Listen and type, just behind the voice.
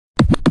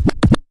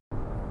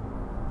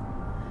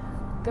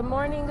Good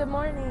morning, good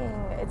morning.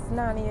 It's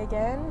Nani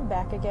again,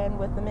 back again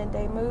with the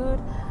Midday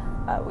Mood.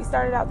 We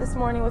started out this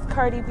morning with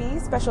Cardi B.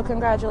 Special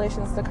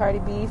congratulations to Cardi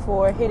B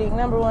for hitting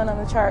 #1 on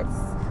the charts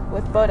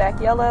with Bodak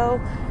Yellow.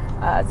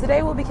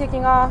 Today we'll be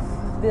kicking off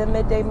the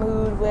Midday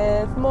Mood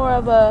with more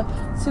of a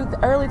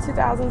early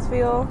 2000s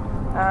feel.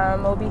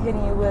 We'll be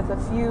hitting you with a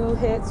few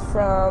hits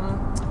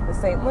from the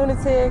Saint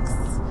Lunatics,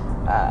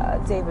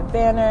 David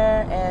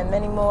Banner, and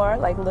many more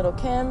like Lil'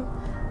 Kim.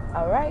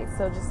 All right,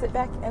 so just sit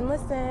back and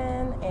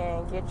listen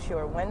and get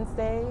your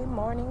Wednesday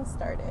morning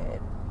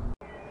started.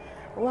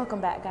 Welcome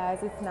back, guys.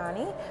 It's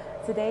Nani.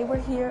 Today we're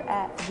here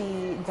at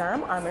the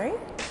Durham Armory.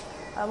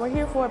 We're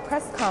here for a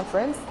press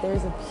conference.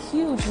 There's a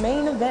huge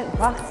main event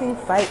boxing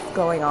fight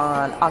going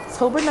on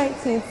October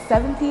 19th,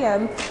 7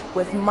 p.m.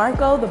 with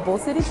Marco the Bull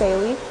City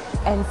Bailey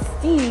and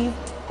Steve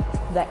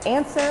the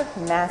Answer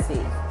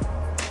Massey.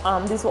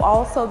 These will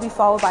also be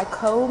followed by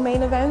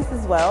co-main events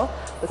as well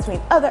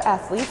between other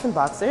athletes and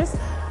boxers.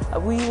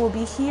 We will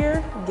be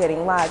here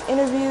getting live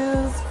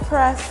interviews,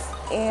 press,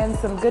 and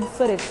some good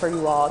footage for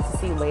you all to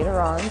see later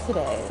on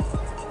today.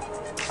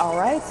 All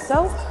right,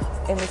 so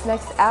in this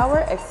next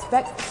hour,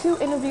 expect 2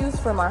 interviews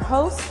from our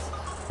host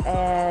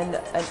and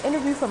an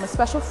interview from a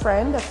special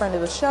friend, a friend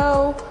of the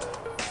show.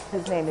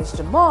 His name is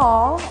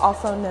Jamal,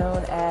 also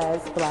known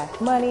as Black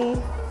Money.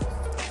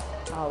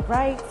 All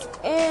right,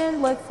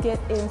 and let's get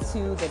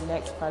into the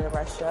next part of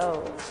our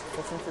show.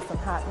 Listen to some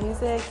hot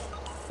music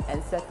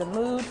and set the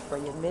mood for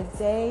your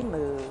midday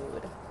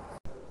mood.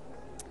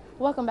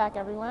 Welcome back,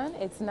 everyone.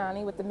 It's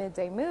Nani with the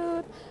Midday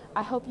Mood.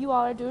 I hope you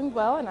all are doing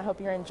well, and I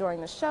hope you're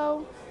enjoying the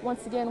show.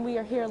 Once again, we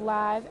are here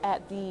live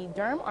at the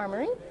Durham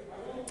Armory,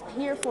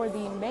 here for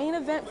the main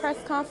event press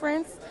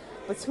conference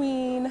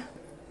between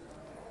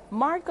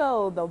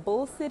Marco, the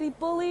Bull City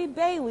Bully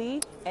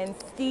Bailey, and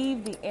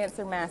Steve, the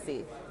Answer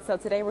Massey. So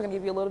today we're going to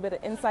give you a little bit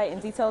of insight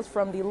and details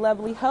from the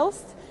lovely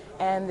host,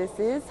 and this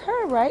is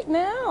her right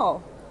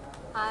now.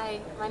 Hi,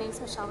 my name is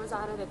Michelle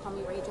Rosado. They call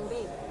me Raging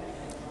Babe.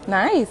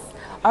 Nice.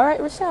 All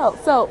right, Rochelle.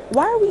 So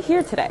why are we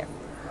here today?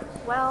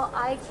 Well,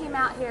 I came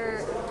out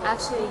here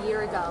actually a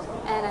year ago,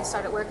 and I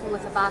started working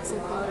with a boxing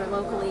promoter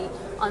locally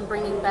on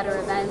bringing better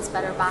events,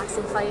 better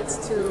boxing fights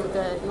to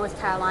the North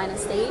Carolina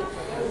state.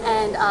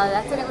 And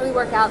that didn't really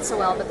work out so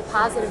well, but the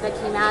positive that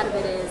came out of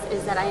it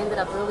is that I ended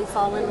up really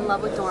falling in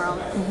love with Durham,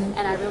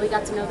 and I really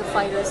got to know the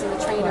fighters and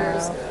the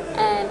trainers. Wow.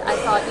 And I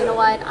thought, you know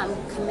what, I'm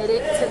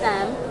committed to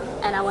them,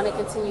 and I want to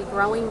continue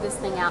growing this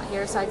thing out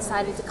here, so I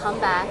decided to come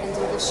back and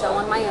do this show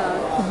on my own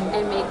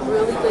and make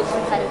really good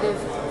competitive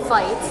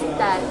fights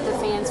that the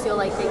fans feel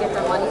like they get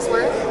their money's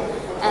worth,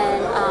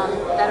 and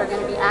that are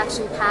going to be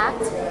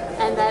action-packed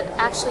and that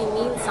actually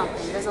mean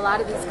something. There's a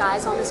lot of these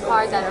guys on this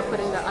card that are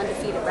putting their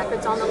undefeated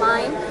records on the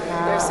line.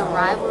 Wow. There's some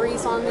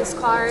rivalries on this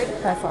card.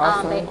 That's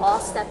awesome. They all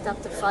stepped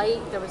up to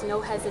fight. There was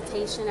no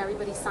hesitation.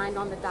 Everybody signed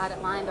on the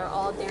dotted line. They're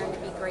all daring to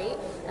be great,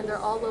 and they're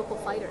all local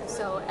fighters.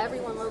 So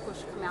everyone local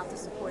should come out to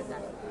support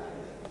them.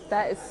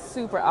 That is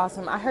super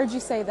awesome. I heard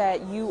you say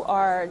that you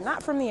are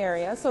not from the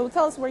area, so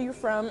tell us where you're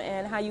from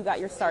and how you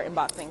got your start in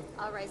boxing.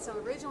 All right, so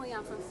originally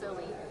I'm from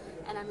Philly,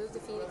 and I moved to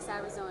Phoenix,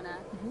 Arizona,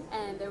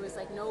 and there was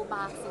like no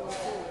boxing in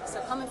Phoenix.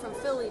 So coming from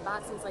Philly,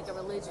 boxing's like a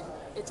religion.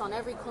 It's on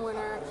every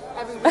corner,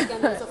 every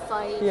weekend there's a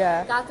fight.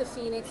 Yeah. Got to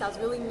Phoenix, I was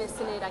really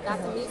missing it. I got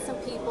to meet some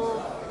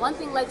people. One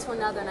thing led to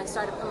another, and I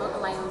started promoting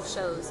my own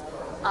shows.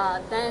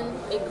 Then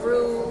it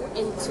grew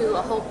into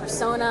a whole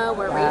persona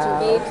where Raging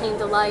Babe came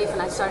to life,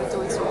 and I started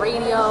doing some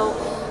radio,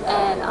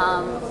 and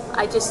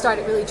I just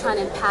started really trying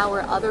to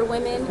empower other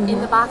women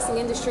in the boxing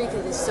industry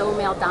because it's so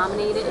male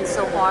dominated and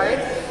so hard.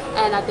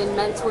 And I've been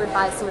mentored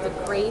by some of the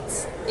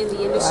greats in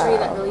the industry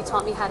that really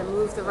taught me how to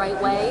move the right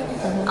way,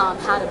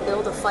 how to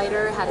build a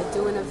fighter, how to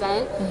do an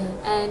event,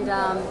 and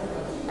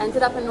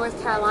ended up in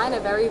North Carolina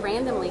very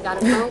randomly.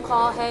 Got a phone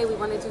call, hey, we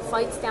want to do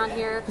fights down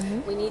here.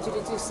 We need you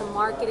to do some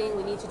marketing.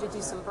 We need you to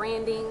do some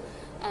branding.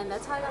 And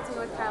that's how I got to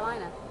North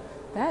Carolina.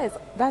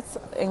 That's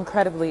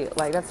incredibly,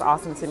 that's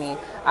awesome to me.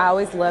 I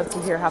always love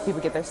to hear how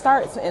people get their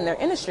starts in their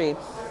industry.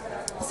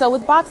 So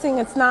with boxing,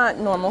 it's not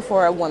normal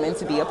for a woman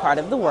to be a part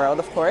of the world,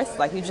 of course,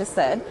 like you just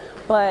said.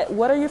 But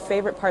what are your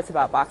favorite parts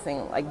about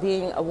boxing? Like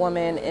being a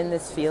woman in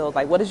this field,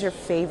 what is your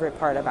favorite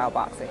part about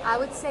boxing? I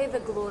would say the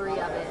glory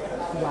of it.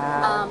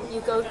 Wow. You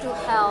go through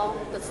hell.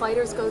 The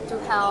fighters go through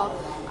hell.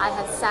 I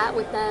have sat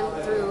with them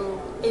through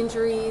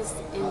injuries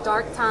in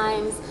dark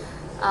times.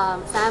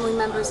 Family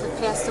members have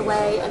passed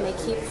away, and they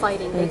keep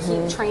fighting, they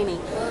keep training.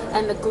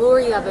 And the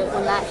glory of it,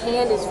 when that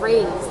hand is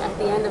raised at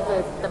the end of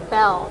the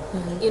bell,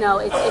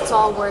 it's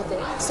all worth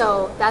it.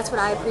 So that's what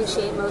I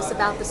appreciate most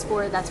about the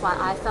sport. That's why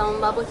I fell in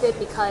love with it,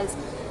 because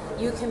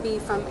you can be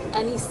from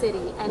any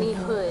city, any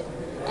hood,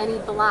 any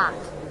block,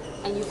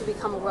 and you can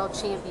become a world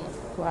champion.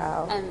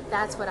 Wow. And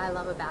that's what I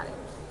love about it.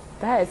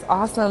 That is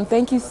awesome.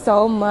 Thank you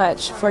so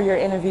much for your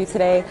interview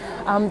today.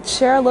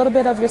 Share a little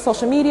bit of your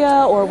social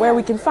media or where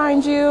we can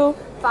find you.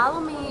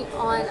 Follow me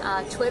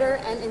on Twitter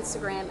and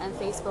Instagram and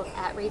Facebook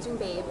at Raging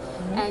Babe,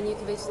 and you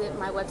can visit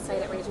my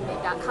website at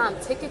ragingbabe.com.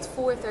 Tickets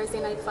for Thursday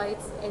night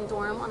fights in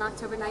Durham on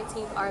October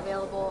 19th are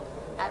available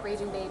at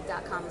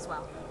ragingbabe.com as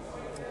well.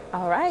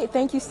 All right.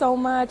 Thank you so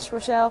much,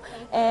 Rochelle.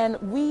 And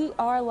we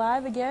are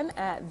live again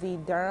at the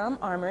Durham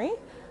Armory.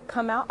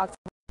 Come out October.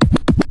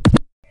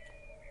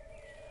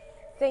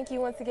 Thank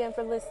you once again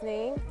for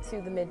listening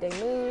to The Midday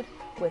Mood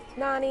with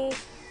Nani.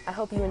 I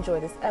hope you enjoy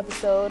this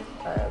episode.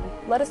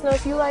 Let us know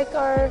if you like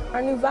our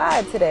new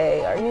vibe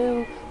today, our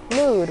new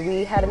mood.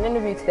 We had an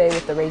interview today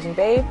with the Raging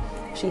Babe.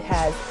 She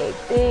has a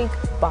big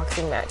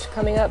boxing match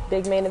coming up,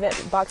 big main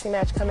event boxing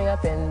match coming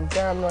up in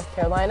Durham, North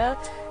Carolina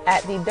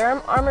at the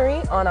Durham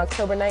Armory on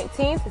October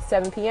 19th at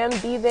 7 p.m.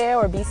 Be there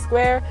or be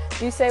square.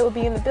 Duce will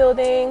be in the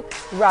building,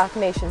 Rock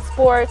Nation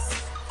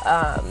Sports,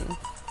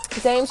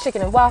 Dame's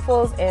Chicken and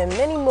Waffles, and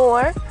many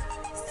more.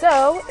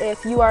 So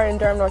if you are in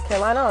Durham, North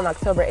Carolina on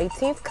October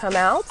 18th, come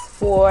out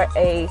for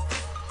a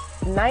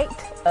night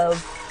of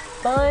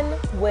fun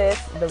with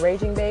the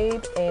Raging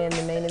Babe and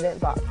the main event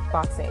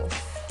boxing.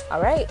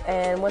 All right,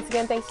 and once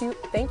again, thank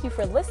you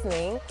for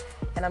listening,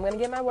 and I'm going to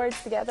get my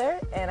words together,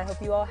 and I hope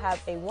you all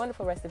have a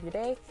wonderful rest of your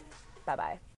day. Bye-bye.